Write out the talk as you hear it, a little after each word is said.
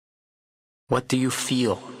What do you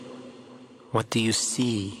feel? What do you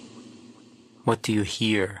see? What do you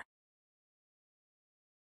hear?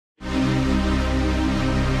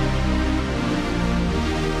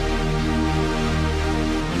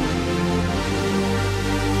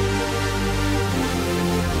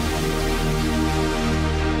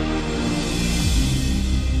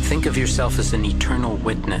 Think of yourself as an eternal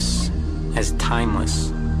witness, as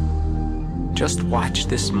timeless. Just watch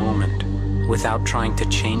this moment without trying to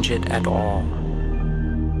change it at all.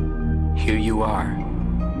 Here you are.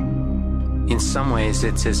 In some ways,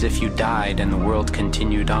 it's as if you died and the world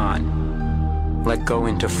continued on. Let go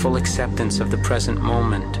into full acceptance of the present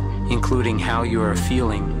moment, including how you are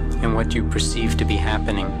feeling and what you perceive to be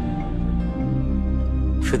happening.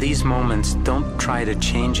 For these moments, don't try to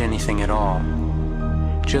change anything at all.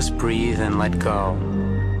 Just breathe and let go.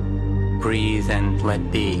 Breathe and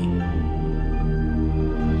let be.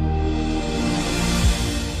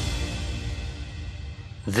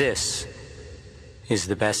 This is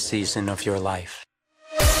the best season of your life.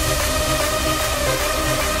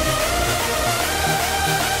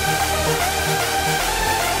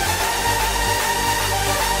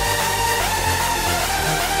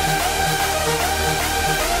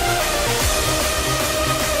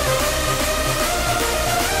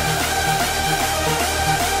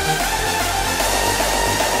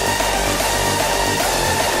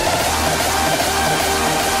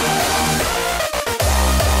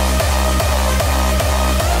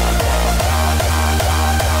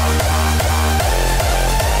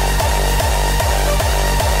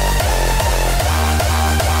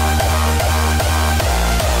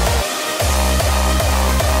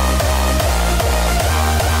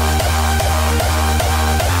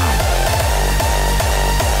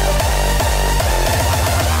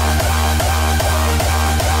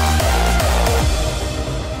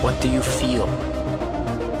 What do you feel?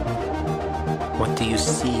 What do you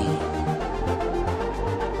see?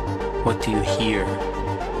 What do you hear?